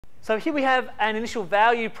So here we have an initial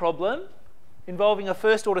value problem involving a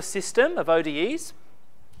first order system of ODEs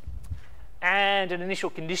and an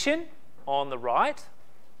initial condition on the right,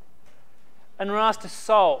 and we're asked to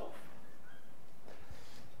solve.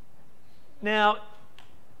 Now,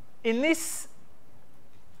 in this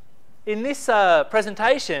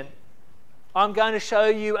presentation, I'm going to show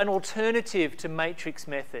you an alternative to matrix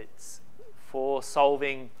methods for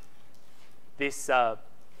solving this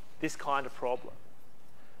kind of problem.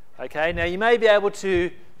 Okay, now you may be able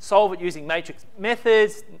to solve it using matrix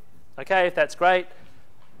methods, okay, if that's great,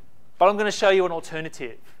 but I'm going to show you an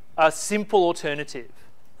alternative, a simple alternative,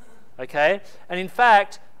 okay? And in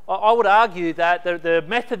fact, I would argue that the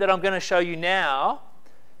method that I'm going to show you now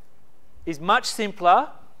is much simpler,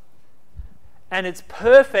 and it's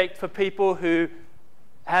perfect for people who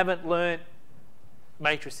haven't learnt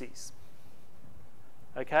matrices.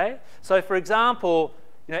 Okay? So for example,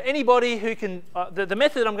 anybody who can, the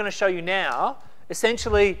method I'm going to show you now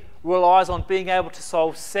essentially relies on being able to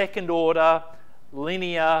solve second order,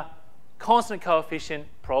 linear, constant coefficient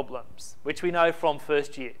problems, which we know from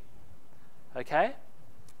first year. Okay?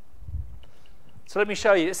 So let me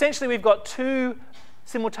show you. Essentially, we've got two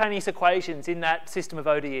simultaneous equations in that system of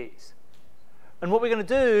ODEs. And what we're going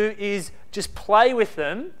to do is just play with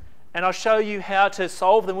them, and I'll show you how to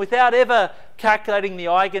solve them without ever calculating the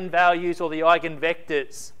eigenvalues or the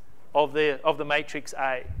eigenvectors of the matrix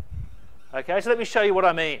A. Okay, so let me show you what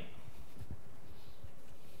I mean.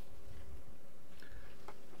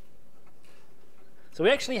 So we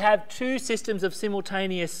actually have two systems of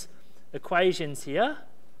simultaneous equations here.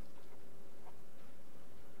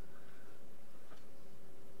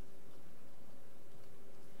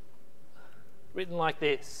 Written like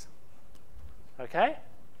this. Okay?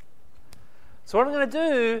 So what I'm going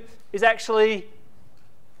to do is actually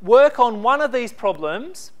work on one of these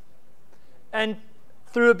problems, and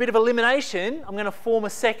through a bit of elimination, I'm going to form a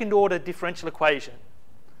second order differential equation,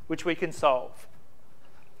 which we can solve.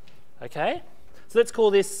 Okay? So let's call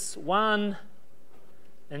this 1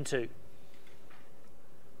 and 2.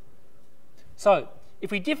 So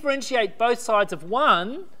if we differentiate both sides of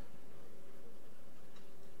 1,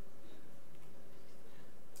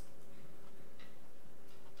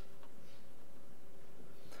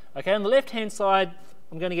 okay, on the left-hand side,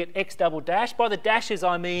 I'm going to get x double dash. By the dashes,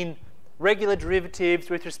 I mean regular derivatives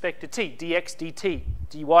with respect to t, dx dt,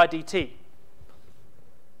 dy dt.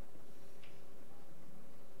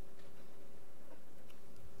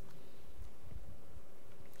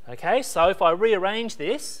 Okay, so if I rearrange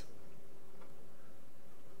this,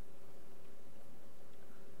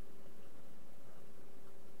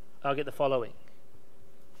 I'll get the following.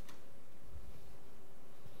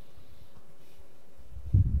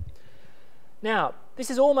 Now,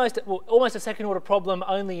 this is almost a second order problem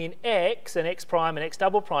only in x and x prime and x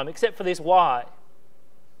double prime, except for this y.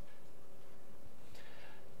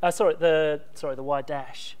 The y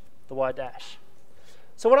dash. The y dash.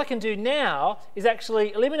 So what I can do now is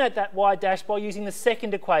actually eliminate that y dash by using the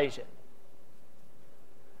second equation.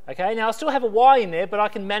 Okay, now I still have a y in there, but I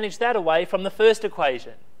can manage that away from the first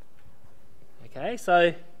equation. Okay,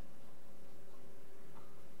 so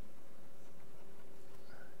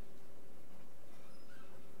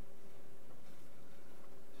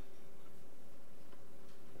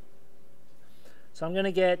I'm going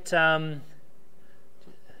to get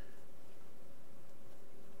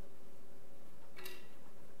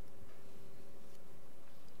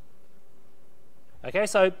okay,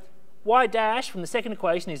 so y dash from the second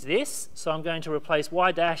equation is this, so I'm going to replace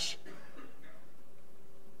y dash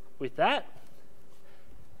with that.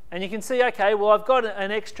 And you can see, okay, well, I've got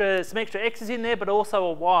some extra x's in there, but also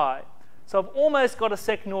a y. So I've almost got a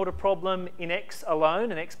second order problem in x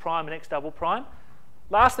alone, and x prime and x double prime.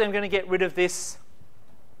 Lastly, I'm going to get rid of this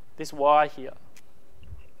y here.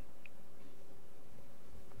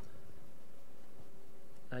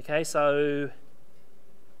 Okay, so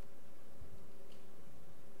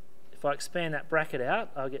if I expand that bracket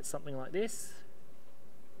out, I'll get something like this.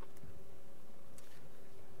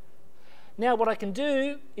 Now what I can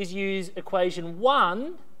do is use equation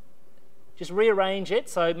 1, just rearrange it,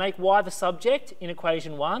 so make y the subject in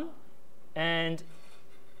equation 1, and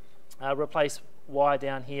replace y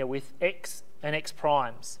down here with x and x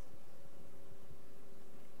primes.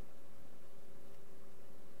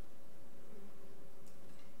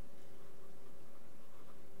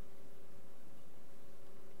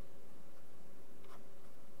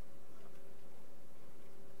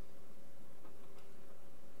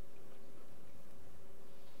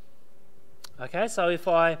 Okay, so if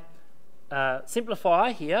I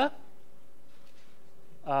simplify here,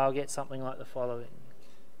 I'll get something like the following.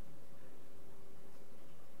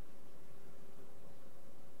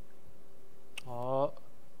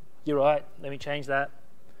 You're right. Let me change that.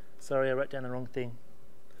 Sorry, I wrote down the wrong thing.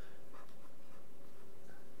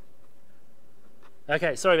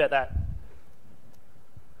 Okay, sorry about that.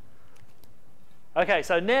 Okay,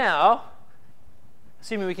 so now,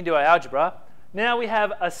 assuming we can do our algebra, now we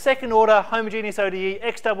have a second order homogeneous ODE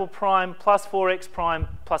x double prime plus 4x prime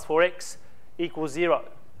plus 4x equals 0.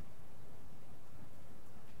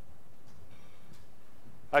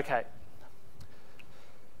 Okay.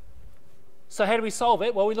 So how do we solve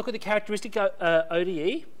it? Well, we look at the characteristic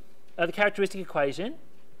ODE, the characteristic equation.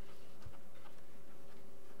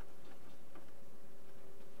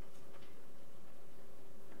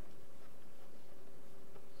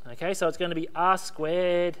 Okay, so it's going to be r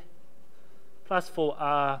squared plus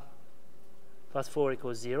 4r plus 4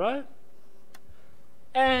 equals 0.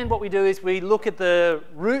 And what we do is we look at the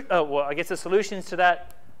root, well, I guess the solutions to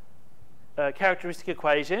that characteristic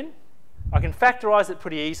equation. I can factorize it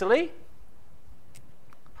pretty easily.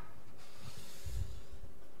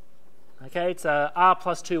 Okay, it's r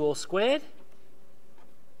plus 2 all squared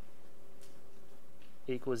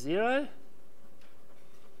equals 0.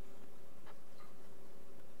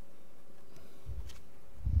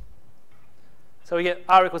 So we get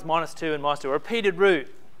r equals minus 2 and minus 2, a repeated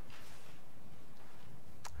root.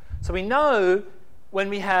 So we know when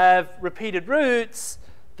we have repeated roots,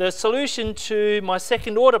 the solution to my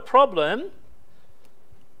second order problem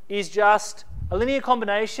is just a linear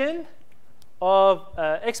combination of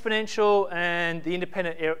exponential and the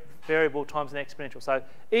independent variable times an exponential. So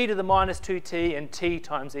e to the minus 2t and t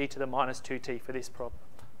times e to the minus 2t for this problem.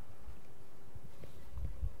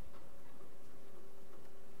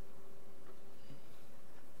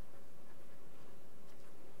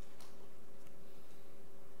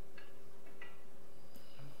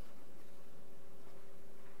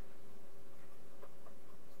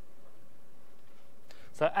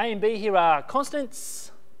 So a and b here are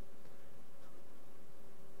constants.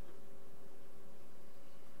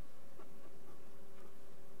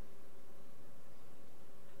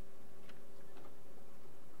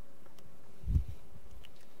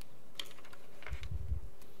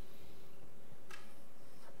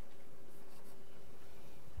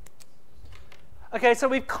 Okay, so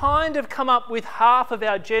we've kind of come up with half of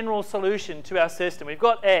our general solution to our system. We've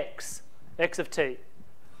got x of t.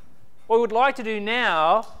 What we would like to do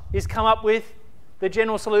now is come up with the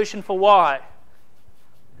general solution for y.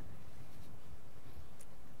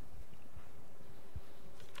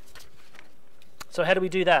 So how do we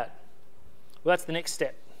do that? Well, that's the next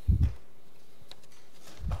step.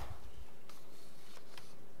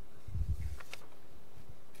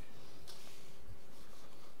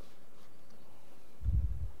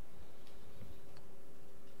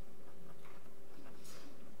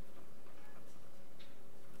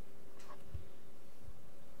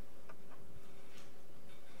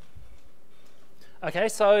 Okay,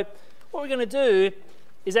 so what we're going to do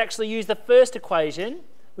is actually use the first equation.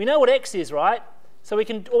 We know what x is, right? So we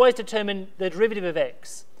can always determine the derivative of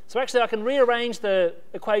x. So actually I can rearrange the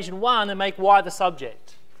equation 1 and make y the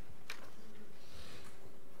subject.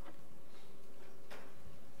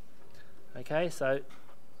 Okay, so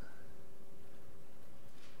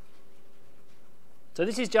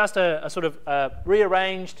this is just a sort of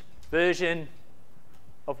rearranged version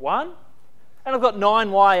of 1. And I've got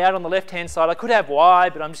 9y out on the left-hand side. I could have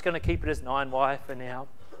y, but I'm just going to keep it as 9y for now.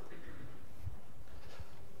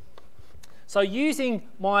 So using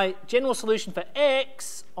my general solution for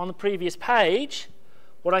x on the previous page,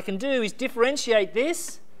 what I can do is differentiate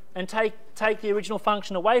this and take the original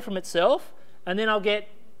function away from itself, and then I'll get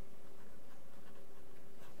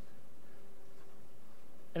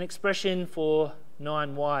an expression for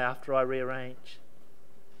 9y after I rearrange.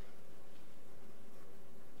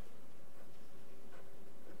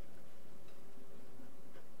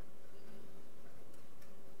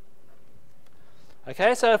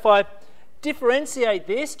 Okay, so if I differentiate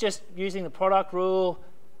this just using the product rule,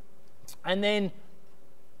 and then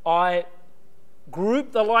I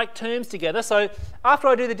group the like terms together. So after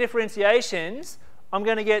I do the differentiations, I'm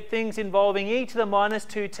going to get things involving e to the minus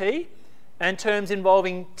 2t and terms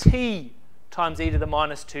involving t times e to the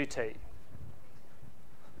minus 2t.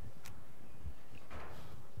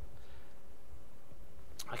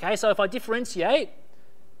 Okay, so if I differentiate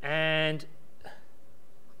and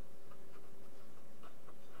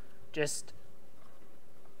just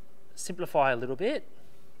simplify a little bit.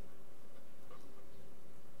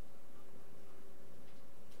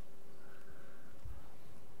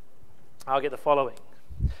 I'll get the following.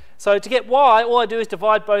 So to get y, all I do is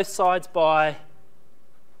divide both sides by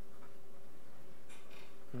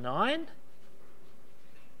 9.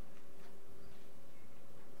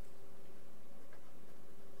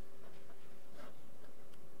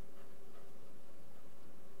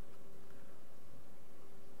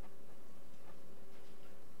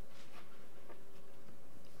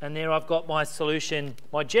 And there I've got my solution,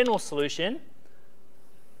 my general solution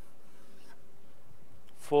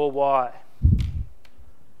for y.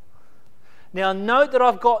 Now note that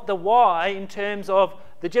I've got the y in terms of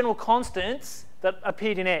the general constants that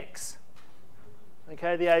appeared in x.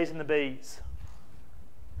 Okay, the a's and the b's.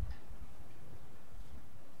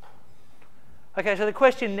 Okay, so the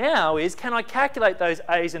question now is, can I calculate those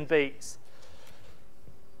a's and b's?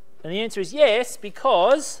 And the answer is yes,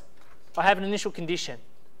 because I have an initial condition.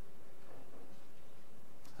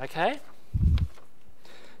 Okay?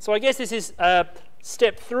 So I guess this is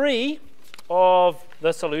step 3 of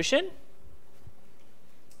the solution.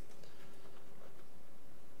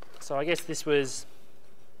 So I guess this was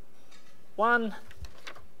 1,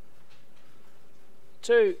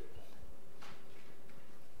 2,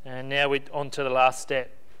 and now we're on to the last step.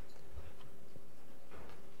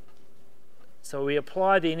 So we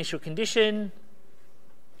apply the initial condition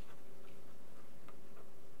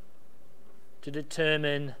to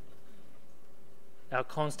determine our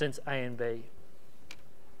constants a and b.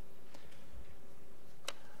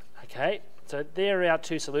 Okay, so there are our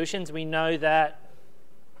two solutions. We know that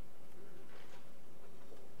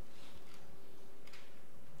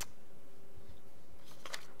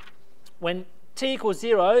when t equals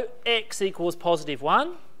 0, x equals positive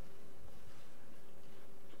 1.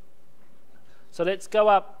 So let's go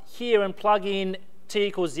up here and plug in t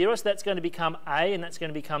equals 0. So that's going to become a, and that's going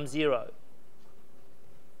to become 0.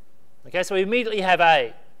 Okay, so we immediately have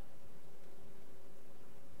a.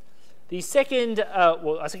 The second,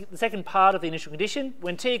 the second part of the initial condition,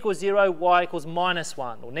 when t equals 0, y equals minus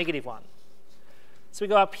 1, or negative 1. So we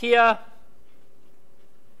go up here,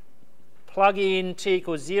 plug in t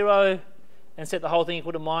equals 0, and set the whole thing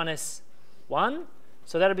equal to minus 1.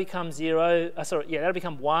 So that'll become 0, that'll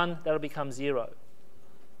become 1, that'll become 0.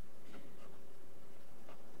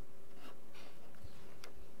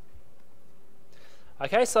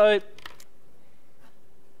 Okay, so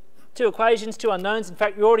two equations, two unknowns. In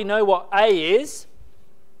fact, we already know what a is.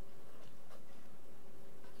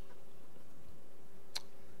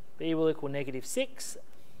 B will equal negative 6.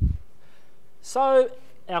 So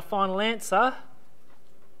our final answer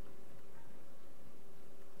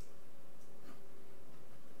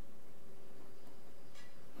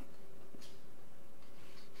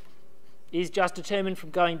is just determined from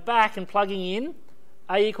going back and plugging in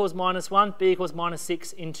a equals minus 1, b equals minus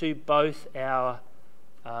 6 into both our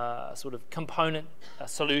sort of component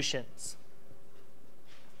solutions.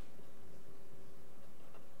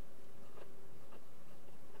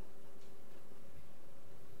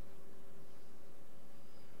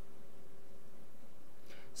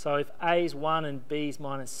 So if a is 1 and b is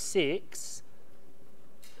minus 6,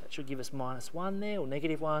 that should give us minus 1 there, or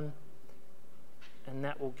negative 1. And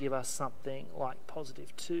that will give us something like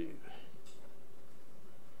positive 2.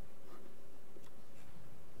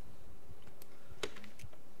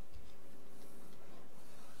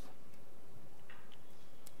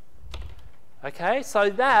 Okay, so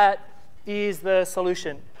that is the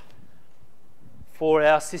solution for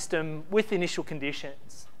our system with initial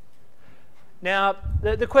conditions. Now,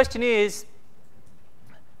 the question is,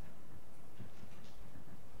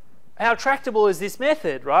 how tractable is this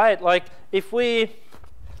method, right? Like, if you're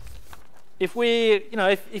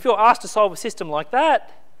asked to solve a system like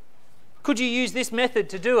that, could you use this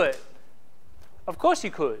method to do it? Of course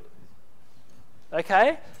you could.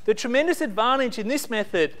 Okay? The tremendous advantage in this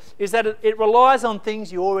method is that it relies on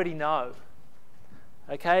things you already know.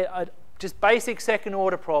 Okay? Just basic second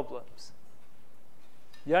order problems.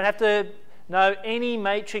 You don't have to know any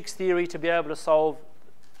matrix theory to be able to solve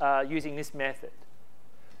using this method.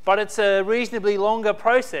 But it's a reasonably longer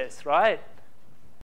process, right?